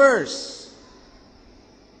understand that verse.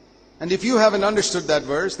 And if you haven't understood that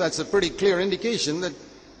verse, that's a pretty clear indication that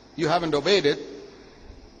you haven't obeyed it.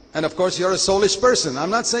 And of course, you're a soulish person. I'm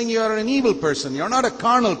not saying you are an evil person. You're not a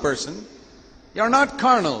carnal person. You're not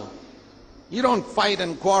carnal. You don't fight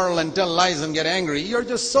and quarrel and tell lies and get angry. You're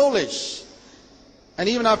just soulish. And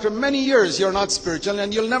even after many years, you're not spiritual,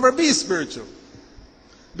 and you'll never be spiritual.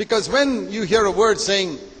 Because when you hear a word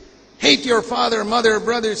saying, "Hate your father, mother,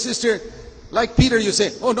 brother, sister," like Peter, you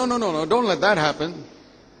say, "Oh, no, don't let that happen."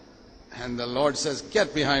 And the Lord says,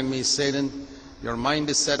 "Get behind me, Satan. Your mind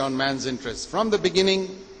is set on man's interests." From the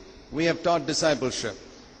beginning, we have taught discipleship.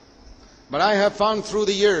 But I have found through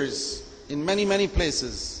the years, in many, many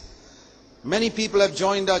places, many people have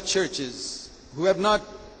joined our churches who have not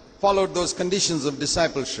followed those conditions of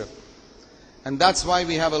discipleship. And that's why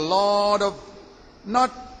we have a lot of,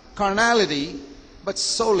 not carnality, but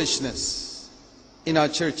soulishness in our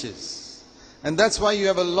churches. And that's why you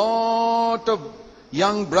have a lot of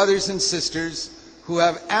young brothers and sisters who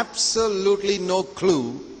have absolutely no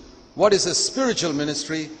clue what is a spiritual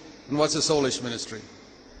ministry and what's a soulish ministry.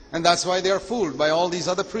 And that's why they are fooled by all these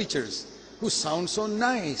other preachers who sound so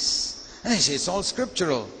nice. And they say it's all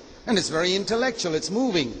scriptural and it's very intellectual, it's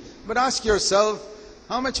moving. But ask yourself,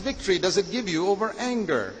 how much victory does it give you over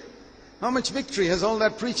anger? How much victory has all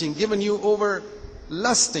that preaching given you over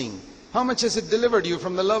lusting? How much has it delivered you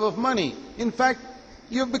from the love of money? In fact,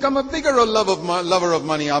 you've become a bigger lover of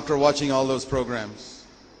money after watching all those programs.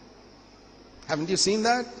 Haven't you seen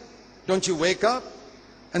that? Don't you wake up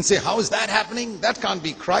and say, "How is that happening? That can't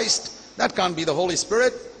be Christ. That can't be the Holy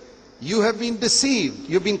Spirit." You have been deceived.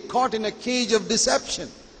 You've been caught in a cage of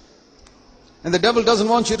deception. And the devil doesn't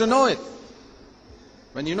want you to know it.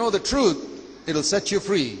 When you know the truth, it'll set you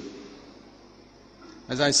free.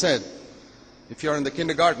 As I said, if you're in the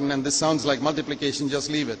kindergarten and this sounds like multiplication, just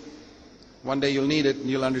leave it. One day you'll need it and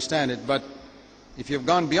you'll understand it. But if you've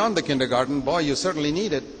gone beyond the kindergarten, boy, you certainly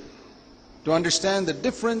need it to understand the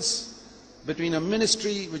difference between a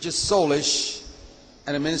ministry which is soulish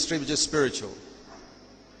and a ministry which is spiritual.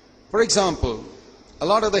 For example, a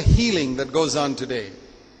lot of the healing that goes on today.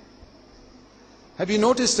 Have you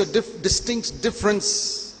noticed a distinct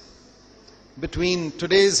difference between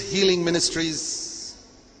today's healing ministries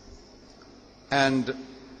and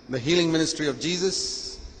the healing ministry of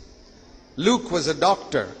Jesus? Luke was a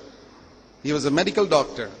doctor. He was a medical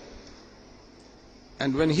doctor.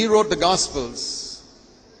 And when he wrote the Gospels,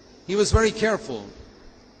 he was very careful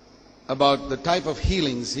about the type of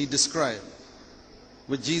healings he described,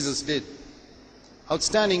 which Jesus did.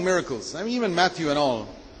 Outstanding miracles. I mean, even Matthew and all.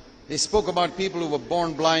 They spoke about people who were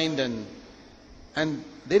born blind and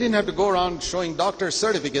they didn't have to go around showing doctor's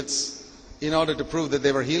certificates in order to prove that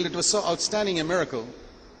they were healed. It was so outstanding a miracle.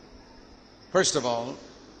 First of all,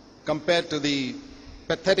 compared to the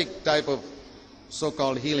pathetic type of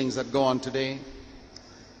so-called healings that go on today.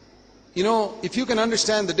 You know, if you can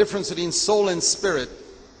understand the difference between soul and spirit,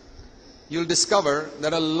 you'll discover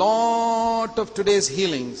that a lot of today's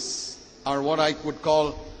healings are what I would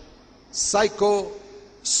call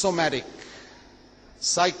psychosomatic.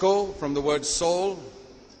 Psycho from the word soul,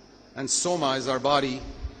 and soma is our body,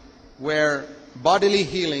 where bodily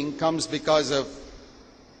healing comes because of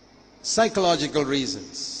psychological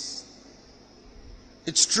reasons.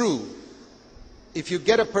 It's true. If you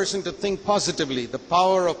get a person to think positively, the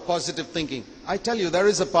power of positive thinking. I tell you, there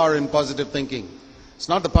is a power in positive thinking. It's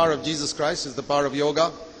not the power of Jesus Christ, it's the power of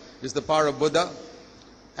yoga, it's the power of Buddha.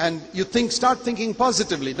 and you start thinking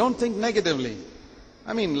positively. Don't think negatively.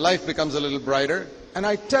 I mean, life becomes a little brighter, and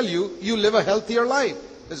I tell you, you live a healthier life.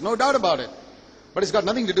 There's no doubt about it. But it's got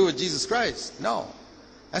nothing to do with Jesus Christ. No,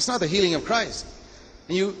 that's not the healing of Christ.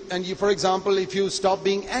 And you, for example, if you stop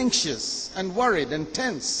being anxious and worried and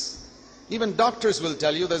tense, even doctors will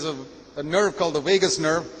tell you there's a nerve called the vagus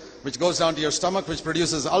nerve, which goes down to your stomach, which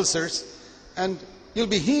produces ulcers, and you'll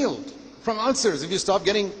be healed from ulcers if you stop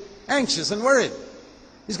getting anxious and worried.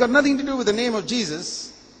 It's got nothing to do with the name of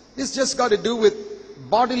Jesus. It's just got to do with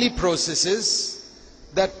bodily processes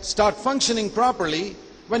that start functioning properly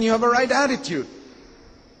when you have a right attitude.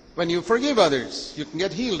 When you forgive others, you can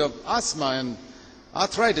get healed of asthma and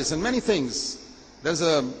arthritis and many things. There's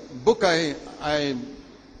a book I've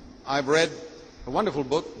read, a wonderful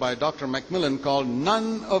book by Dr. Macmillan called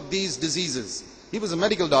None of These Diseases. He was a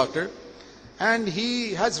medical doctor, and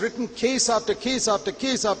he has written case after case after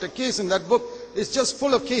case after case in that book. It's just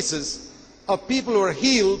full of cases of people who are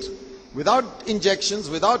healed without injections,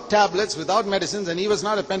 without tablets, without medicines. And he was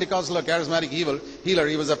not a Pentecostal or charismatic healer.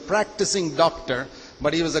 He was a practicing doctor,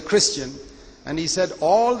 but he was a Christian. And he said,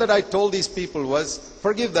 all that I told these people was,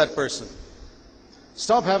 forgive that person.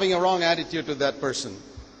 Stop having a wrong attitude to that person.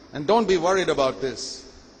 And don't be worried about this.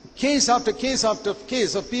 Case after case after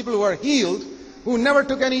case of people who are healed, who never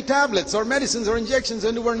took any tablets or medicines or injections,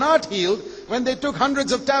 and who were not healed when they took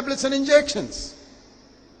hundreds of tablets and injections.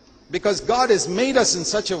 Because God has made us in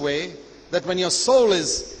such a way that when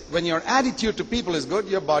your attitude to people is good,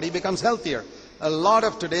 your body becomes healthier. A lot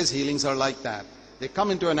of today's healings are like that. They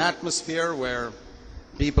come into an atmosphere where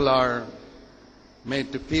people are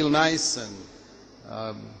made to feel nice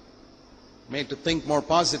and made to think more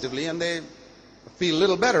positively, and they feel a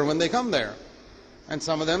little better when they come there. And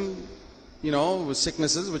some of them, with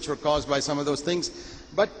sicknesses which were caused by some of those things.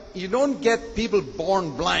 But you don't get people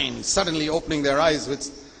born blind suddenly opening their eyes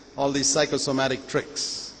with all these psychosomatic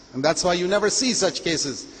tricks. And that's why you never see such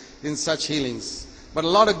cases in such healings. But a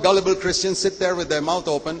lot of gullible Christians sit there with their mouth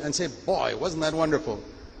open and say, boy, wasn't that wonderful?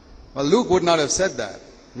 Well, Luke would not have said that.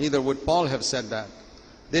 Neither would Paul have said that.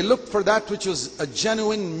 They looked for that which was a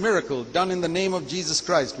genuine miracle done in the name of Jesus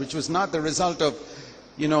Christ, which was not the result of,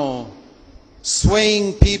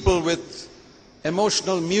 swaying people with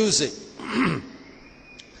emotional music.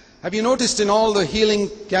 Have you noticed in all the healing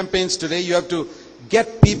campaigns today, you have to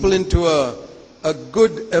get people into a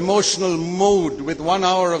good emotional mood with 1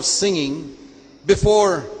 hour of singing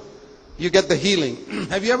before you get the healing.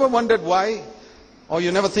 Have you ever wondered why? Or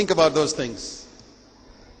you never think about those things?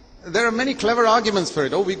 There are many clever arguments for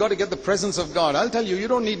it. Oh, we got to get the presence of God. I'll tell you, you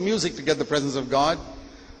don't need music to get the presence of God.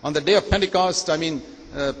 On the day of Pentecost,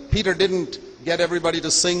 Peter didn't get everybody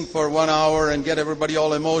to sing for 1 hour and get everybody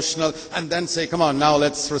all emotional and then say, come on, now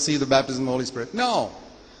let's receive the baptism of the Holy Spirit. No.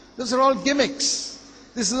 Those are all gimmicks.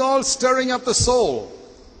 This is all stirring up the soul.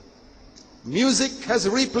 Music has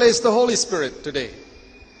replaced the Holy Spirit today.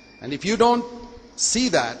 And if you don't see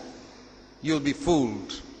that, you'll be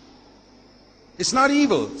fooled. It's not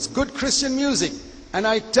evil. It's good Christian music. And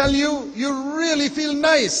I tell you, you really feel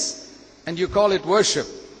nice. And you call it worship.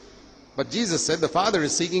 But Jesus said the Father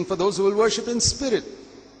is seeking for those who will worship in spirit.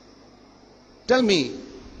 Tell me,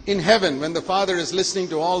 in heaven, when the Father is listening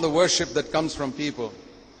to all the worship that comes from people,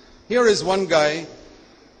 here is one guy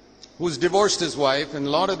who's divorced his wife, and a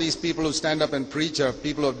lot of these people who stand up and preach are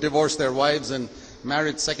people who have divorced their wives and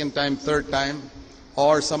married second time, third time,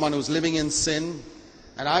 or someone who's living in sin.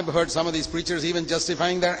 And I've heard some of these preachers even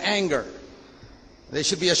justifying their anger. They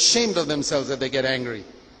should be ashamed of themselves that they get angry.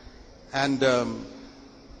 And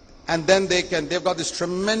then they've got this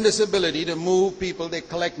tremendous ability to move people. They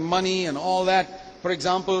collect money and all that. For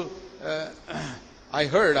example, I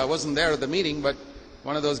heard, I wasn't there at the meeting, but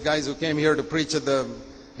one of those guys who came here to preach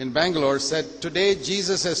in Bangalore said, today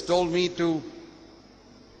Jesus has told me to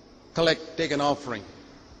take an offering.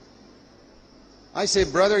 I say,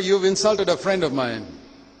 brother, you've insulted a friend of mine,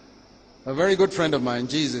 a very good friend of mine,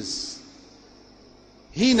 Jesus.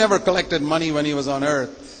 He never collected money when he was on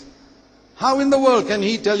earth. How in the world can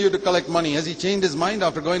he tell you to collect money? Has he changed his mind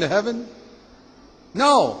after going to heaven?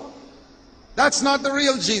 No. That's not the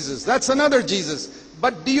real Jesus. That's another Jesus.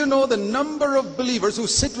 But do you know the number of believers who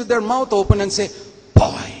sit with their mouth open and say,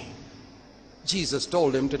 boy, Jesus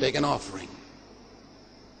told him to take an offering.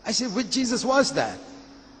 I say, which Jesus was that?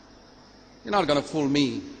 You're not going to fool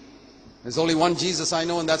me. There's only one Jesus I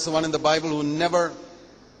know, and that's the one in the Bible who never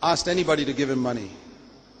asked anybody to give him money.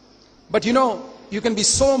 But you can be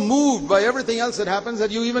so moved by everything else that happens that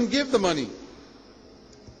you even give the money.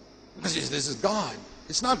 Because this is God.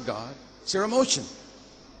 It's not God. It's your emotion.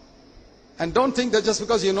 And don't think that just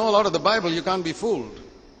because you know a lot of the Bible, you can't be fooled.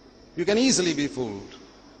 You can easily be fooled.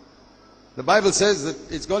 The Bible says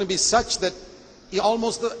that it's going to be such that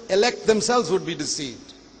almost the elect themselves would be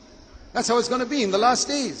deceived. That's how it's going to be in the last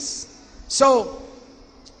days. So,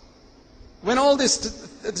 when all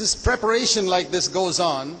this preparation like this goes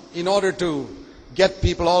on, in order to get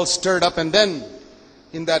people all stirred up, and then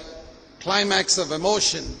in that climax of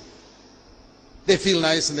emotion, they feel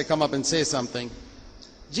nice and they come up and say something.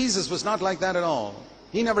 Jesus was not like that at all.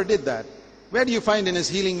 He never did that. Where do you find in his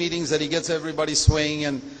healing meetings that he gets everybody swaying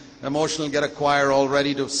and emotional, get a choir all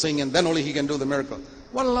ready to sing, and then only he can do the miracle?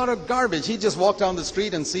 What a lot of garbage. He'd just walk down the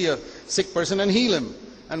street and see a sick person and heal him.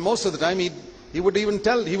 And most of the time he would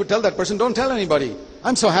tell that person, don't tell anybody.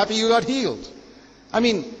 I'm so happy you got healed. I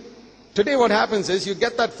mean, today what happens is you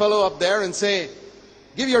get that fellow up there and say,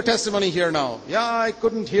 give your testimony here now. Yeah, I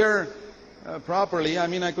couldn't hear properly. I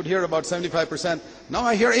mean, I could hear about 75%. Now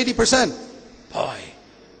I hear 80%. Boy,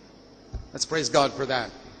 let's praise God for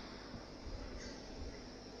that.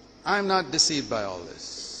 I'm not deceived by all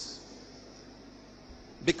this.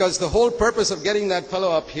 Because the whole purpose of getting that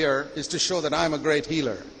fellow up here is to show that I'm a great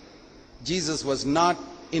healer. Jesus was not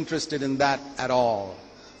interested in that at all.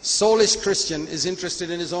 Soulish Christian is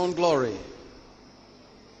interested in his own glory.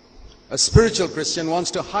 A spiritual Christian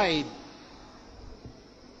wants to hide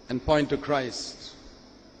and point to Christ.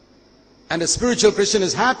 And a spiritual Christian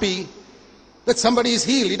is happy that somebody is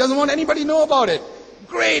healed. He doesn't want anybody to know about it.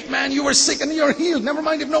 Great, man, you were sick and you're healed. Never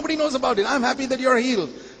mind if nobody knows about it. I'm happy that you're healed.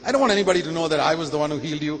 I don't want anybody to know that I was the one who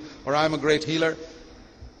healed you or I'm a great healer.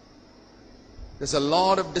 There's a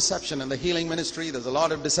lot of deception in the healing ministry. There's a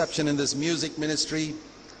lot of deception in this music ministry,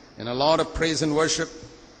 and a lot of praise and worship.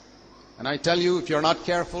 And I tell you, if you're not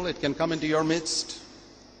careful, it can come into your midst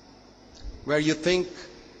where you think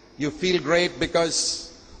you feel great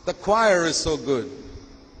because the choir is so good.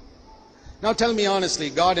 Now tell me honestly,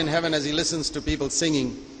 God in heaven, as he listens to people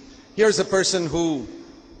singing, here's a person who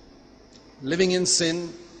living in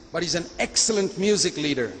sin, but he's an excellent music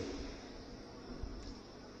leader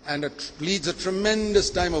and leads a tremendous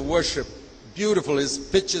time of worship. Beautiful, his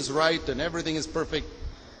pitch is right and everything is perfect.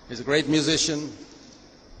 He's a great musician.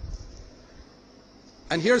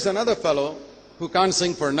 And here's another fellow who can't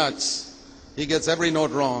sing for nuts. He gets every note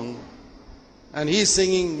wrong. And he's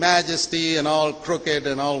singing majesty and all crooked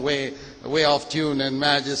and all way off tune and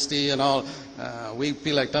majesty and all. We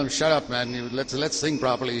feel like telling him, shut up, man. Let's sing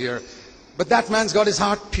properly here. But that man's got his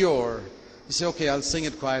heart pure. You say, okay, I'll sing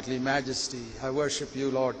it quietly. Majesty, I worship you,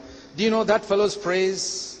 Lord. Do you know that fellow's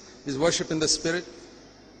praise is worship in the Spirit?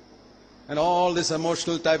 And all this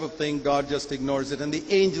emotional type of thing, God just ignores it. And the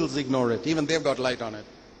angels ignore it. Even they've got light on it.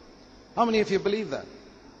 How many of you believe that?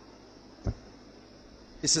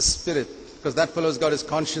 It's a spirit. Because that fellow's got his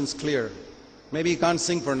conscience clear. Maybe he can't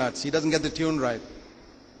sing for nuts. He doesn't get the tune right.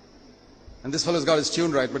 And this fellow's got his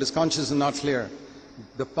tune right, but his conscience is not clear.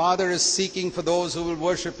 The Father is seeking for those who will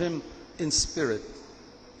worship him in spirit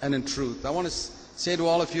and in truth. I want to say to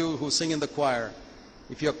all of you who sing in the choir,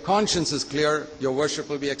 if your conscience is clear, your worship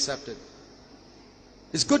will be accepted.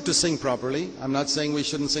 It's good to sing properly. I'm not saying we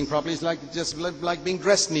shouldn't sing properly. It's like being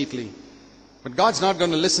dressed neatly. But God's not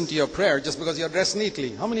going to listen to your prayer just because you're dressed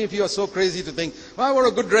neatly. How many of you are so crazy to think, well, I wore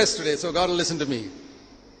a good dress today, so God will listen to me?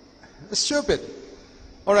 It's stupid.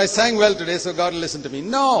 Or I sang well today, so God will listen to me.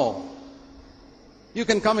 No. You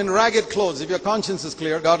can come in ragged clothes. If your conscience is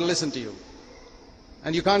clear, God will listen to you.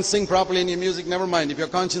 And you can't sing properly in your music, never mind. If your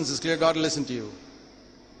conscience is clear, God will listen to you.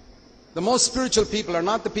 The most spiritual people are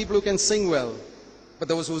not the people who can sing well, but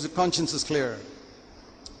those whose conscience is clear.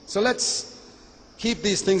 So let's keep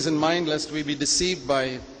these things in mind, lest we be deceived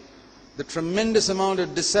by the tremendous amount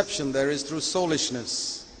of deception there is through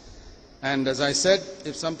soulishness. And as I said,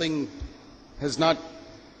 if something has not,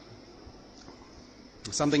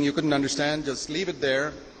 something you couldn't understand, just leave it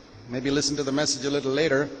there. Maybe listen to the message a little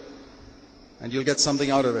later, and you'll get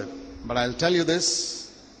something out of it. But I'll tell you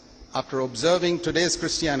this, after observing today's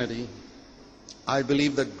Christianity, I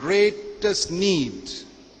believe the greatest need,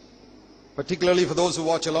 particularly for those who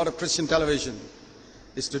watch a lot of Christian television,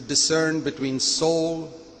 is to discern between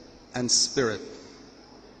soul and spirit.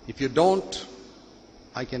 If you don't,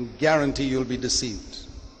 I can guarantee you'll be deceived.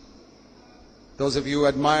 Those of you who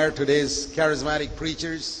admire today's charismatic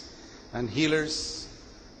preachers and healers,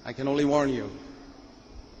 I can only warn you.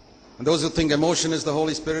 And those who think emotion is the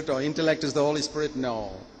Holy Spirit or intellect is the Holy Spirit,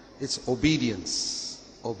 no. It's obedience.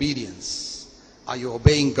 Obedience. Are you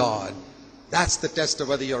obeying God? That's the test of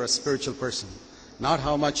whether you're a spiritual person. Not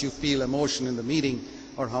how much you feel emotion in the meeting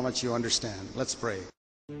or how much you understand. Let's pray.